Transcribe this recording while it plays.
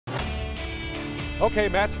Okay,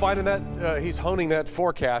 Matt's finding that, he's honing that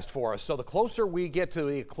forecast for us. So the closer we get to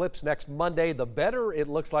the eclipse next Monday, the better it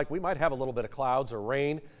looks like we might have a little bit of clouds or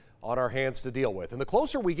rain on our hands to deal with. And the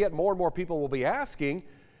closer we get, more and more people will be asking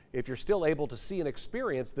if you're still able to see and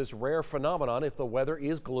experience this rare phenomenon if the weather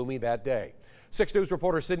is gloomy that day. 6 News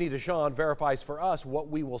reporter Sydney Deshawn verifies for us what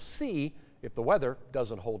we will see if the weather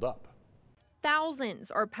doesn't hold up.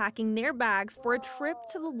 Thousands are packing their bags for a trip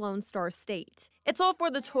to the Lone Star State. It's all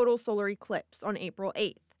for the total solar eclipse on April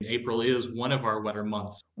 8th. April is one of our wetter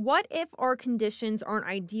months. What if our conditions aren't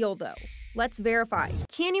ideal, though? Let's verify.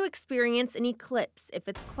 Can you experience an eclipse if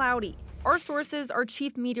it's cloudy? Our sources are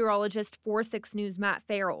Chief Meteorologist for 6 News Matt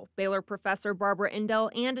Farrell, Baylor Professor Barbara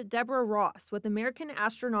Endell, and Deborah Ross with American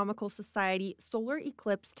Astronomical Society Solar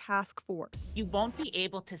Eclipse Task Force. You won't be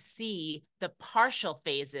able to see the partial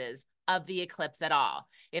phases of the eclipse at all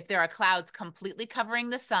if there are clouds completely covering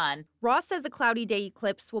the sun. Ross says a cloudy day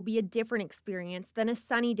eclipse will be a different experience than a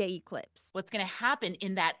sunny day eclipse. What's going to happen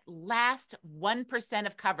in that last 1%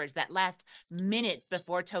 of coverage, that last minute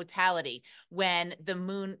before totality, when the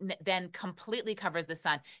moon then completely covers the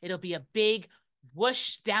sun, it'll be a big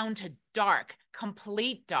whoosh down to dark,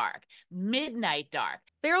 complete dark, midnight dark.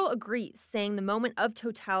 Farrell agrees, saying the moment of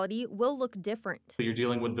totality will look different. You're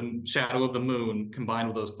dealing with the shadow of the moon combined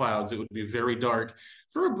with those clouds. It would be very dark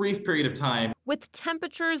for a brief period of time, with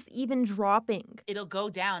temperatures even dropping. It'll go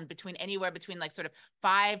down anywhere between like sort of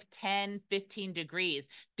 5, 10, 15 degrees,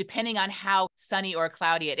 depending on how sunny or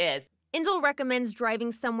cloudy it is. Endell recommends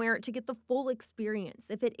driving somewhere to get the full experience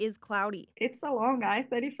if it is cloudy. It's along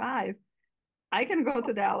I-35. I can go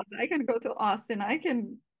to Dallas, I can go to Austin, I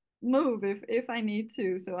can move if I need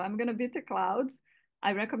to. So I'm going to beat the clouds.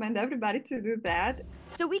 I recommend everybody to do that.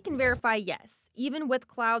 So we can verify, yes, even with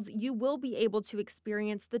clouds, you will be able to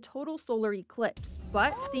experience the total solar eclipse,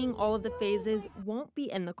 but seeing all of the phases won't be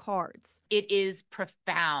in the cards. It is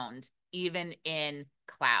profound, even in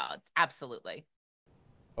clouds. Absolutely.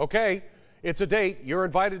 Okay, it's a date. You're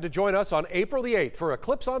invited to join us on April the 8th for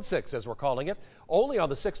Eclipse on 6, as we're calling it, only on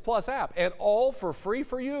the 6 Plus app, and all for free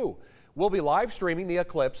for you. We'll be live streaming the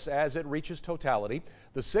eclipse as it reaches totality.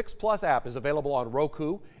 The 6 Plus app is available on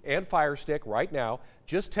Roku and Fire Stick right now.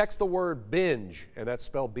 Just text the word BINGE, and that's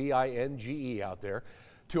spelled B-I-N-G-E out there,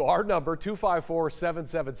 to our number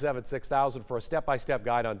 254-777-6000 for a step-by-step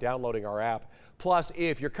guide on downloading our app. Plus,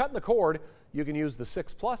 if you're cutting the cord, you can use the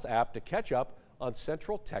 6 Plus app to catch up on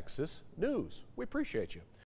Central Texas news. We appreciate you.